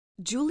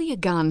Julia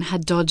Gunn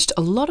had dodged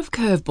a lot of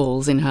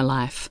curveballs in her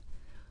life.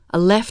 A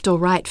left or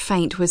right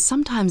feint was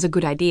sometimes a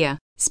good idea,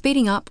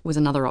 speeding up was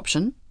another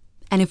option,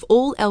 and if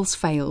all else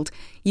failed,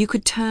 you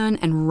could turn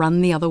and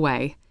run the other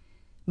way.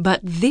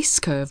 But this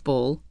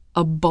curveball,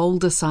 a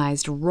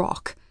boulder-sized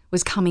rock,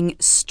 was coming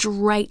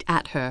straight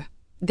at her.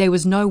 There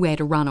was nowhere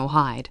to run or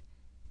hide.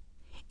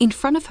 In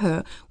front of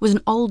her was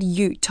an old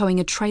ute towing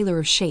a trailer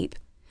of sheep.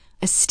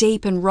 A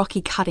steep and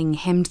rocky cutting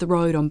hemmed the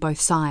road on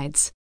both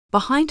sides.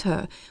 Behind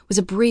her was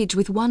a bridge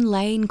with one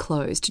lane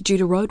closed due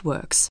to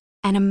roadworks,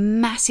 and a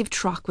massive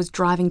truck was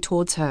driving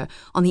towards her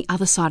on the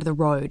other side of the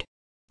road.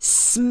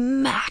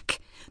 Smack!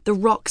 The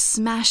rock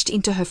smashed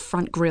into her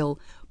front grille,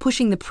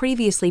 pushing the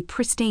previously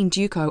pristine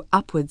Duco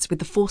upwards with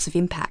the force of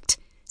impact.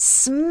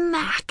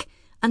 Smack!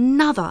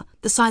 Another,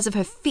 the size of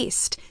her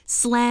fist,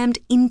 slammed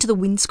into the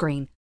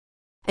windscreen.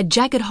 A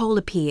jagged hole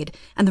appeared,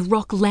 and the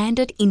rock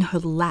landed in her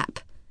lap.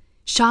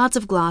 Shards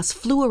of glass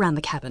flew around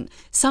the cabin,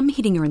 some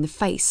hitting her in the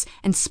face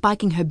and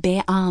spiking her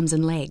bare arms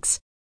and legs.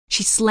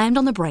 She slammed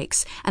on the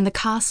brakes, and the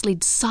car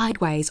slid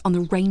sideways on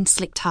the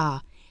rain-slicked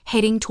tar,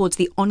 heading towards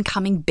the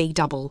oncoming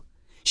B-double.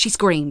 She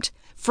screamed,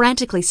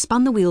 frantically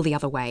spun the wheel the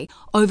other way,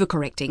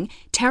 overcorrecting,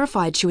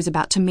 terrified she was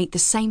about to meet the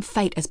same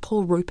fate as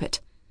poor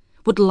Rupert.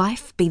 Would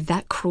life be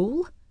that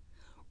cruel?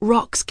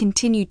 Rocks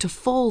continued to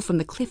fall from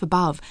the cliff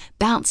above,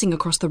 bouncing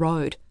across the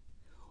road.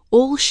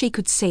 All she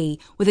could see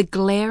were the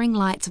glaring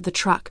lights of the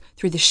truck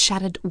through the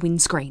shattered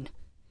windscreen.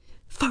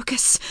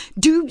 Focus!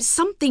 Do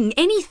something!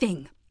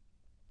 Anything!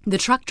 The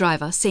truck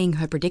driver, seeing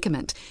her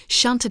predicament,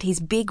 shunted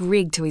his big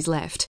rig to his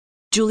left.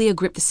 Julia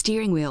gripped the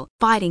steering wheel,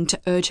 fighting to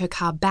urge her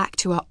car back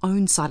to her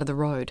own side of the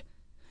road.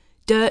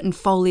 Dirt and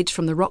foliage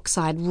from the rock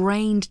side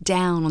rained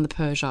down on the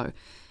Peugeot,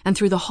 and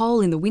through the hole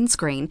in the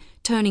windscreen,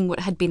 turning what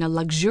had been a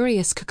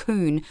luxurious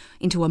cocoon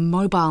into a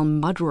mobile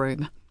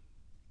mudroom.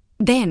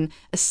 Then,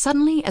 as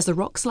suddenly as the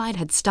rock slide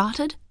had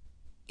started,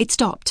 it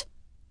stopped.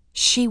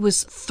 She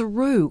was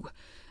through,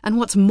 and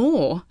what's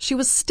more, she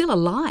was still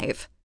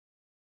alive.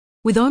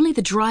 With only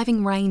the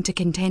driving rain to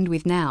contend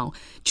with now,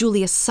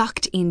 Julia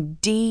sucked in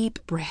deep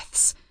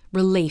breaths,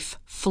 relief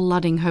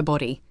flooding her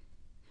body,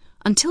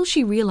 until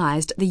she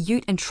realised the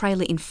ute and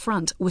trailer in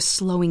front were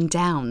slowing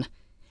down.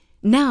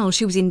 Now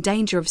she was in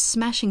danger of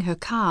smashing her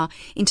car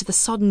into the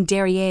sodden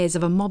derrieres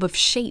of a mob of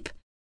sheep.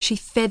 She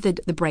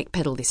feathered the brake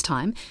pedal this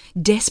time,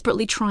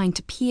 desperately trying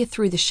to peer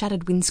through the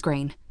shattered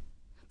windscreen.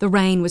 The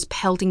rain was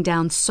pelting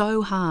down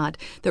so hard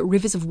that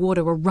rivers of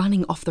water were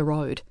running off the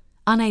road,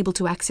 unable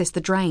to access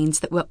the drains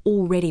that were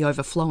already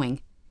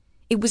overflowing.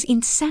 It was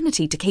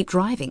insanity to keep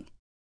driving.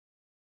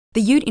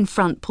 The ute in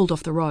front pulled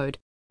off the road.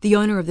 The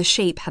owner of the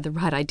sheep had the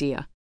right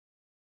idea.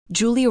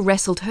 Julia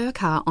wrestled her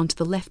car onto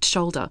the left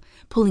shoulder,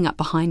 pulling up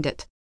behind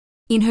it.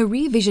 In her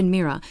rear vision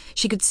mirror,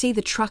 she could see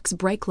the truck's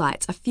brake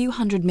lights a few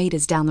hundred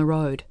metres down the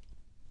road.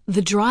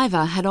 The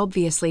driver had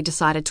obviously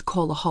decided to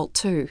call a halt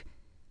too.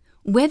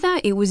 Whether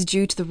it was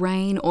due to the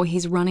rain or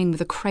his run-in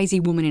with a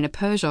crazy woman in a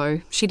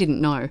Peugeot, she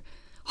didn't know.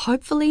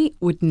 Hopefully,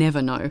 would never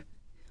know.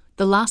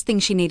 The last thing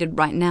she needed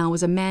right now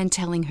was a man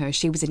telling her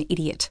she was an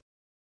idiot.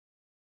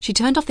 She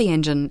turned off the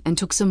engine and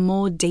took some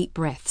more deep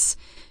breaths,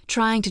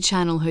 trying to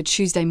channel her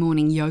Tuesday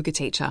morning yoga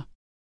teacher.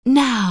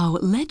 Now,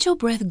 let your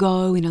breath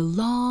go in a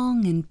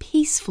long and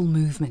peaceful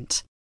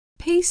movement.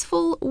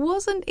 Peaceful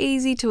wasn't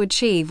easy to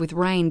achieve with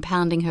rain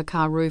pounding her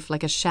car roof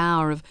like a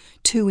shower of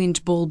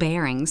 2-inch ball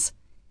bearings.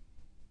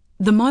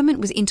 The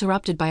moment was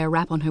interrupted by a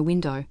rap on her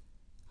window.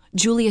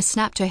 Julia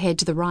snapped her head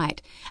to the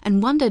right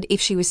and wondered if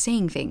she was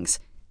seeing things.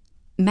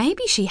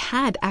 Maybe she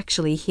had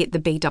actually hit the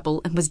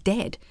B-double and was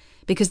dead,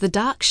 because the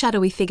dark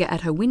shadowy figure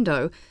at her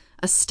window,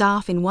 a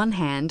staff in one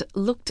hand,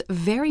 looked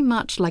very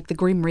much like the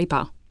Grim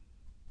Reaper.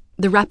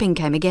 The rapping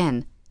came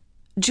again.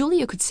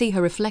 Julia could see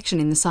her reflection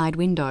in the side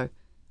window.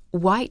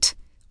 White,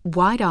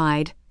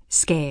 wide-eyed,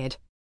 scared.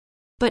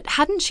 But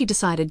hadn't she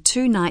decided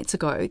 2 nights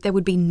ago there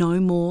would be no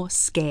more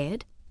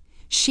scared?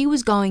 She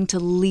was going to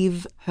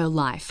live her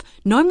life.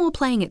 No more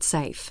playing it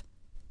safe.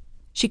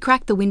 She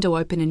cracked the window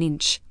open an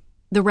inch.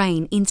 The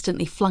rain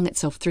instantly flung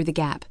itself through the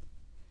gap.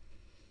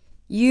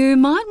 "You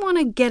might want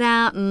to get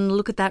out and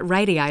look at that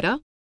radiator,"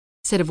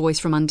 said a voice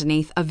from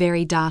underneath a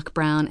very dark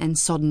brown and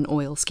sodden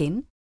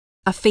oilskin.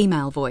 A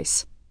female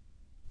voice.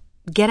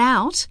 "Get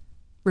out?"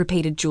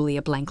 repeated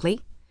Julia blankly.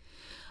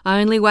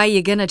 "Only way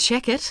you're gonna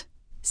check it,"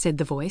 said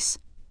the voice.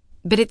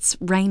 "But it's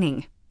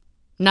raining."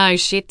 "No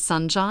shit,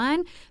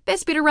 sunshine.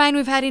 Best bit of rain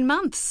we've had in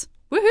months.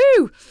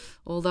 Woohoo!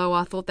 Although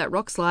I thought that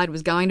rock slide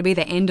was going to be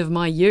the end of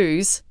my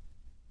ewes."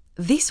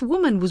 This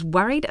woman was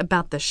worried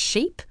about the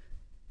sheep?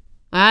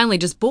 "I only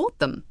just bought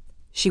them,"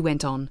 she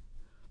went on.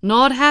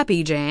 "Not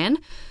happy, Jan.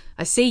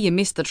 I see you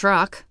missed the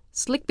truck.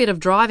 Slick bit of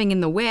driving in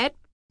the wet.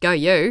 Go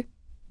you.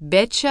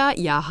 Betcha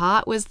your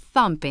heart was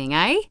thumping,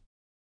 eh?"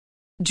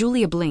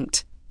 Julia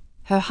blinked.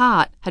 Her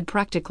heart had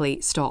practically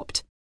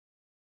stopped.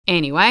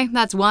 "Anyway,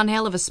 that's one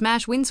hell of a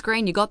smash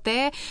windscreen you got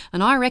there,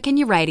 and I reckon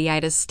your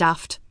radiator's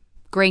stuffed.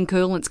 Green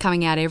coolant's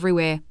coming out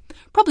everywhere.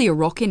 Probably a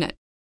rock in it.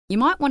 You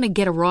might want to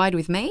get a ride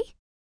with me.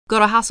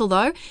 Gotta hustle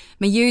though.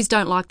 My ewes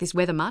don't like this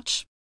weather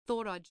much. Thought I'd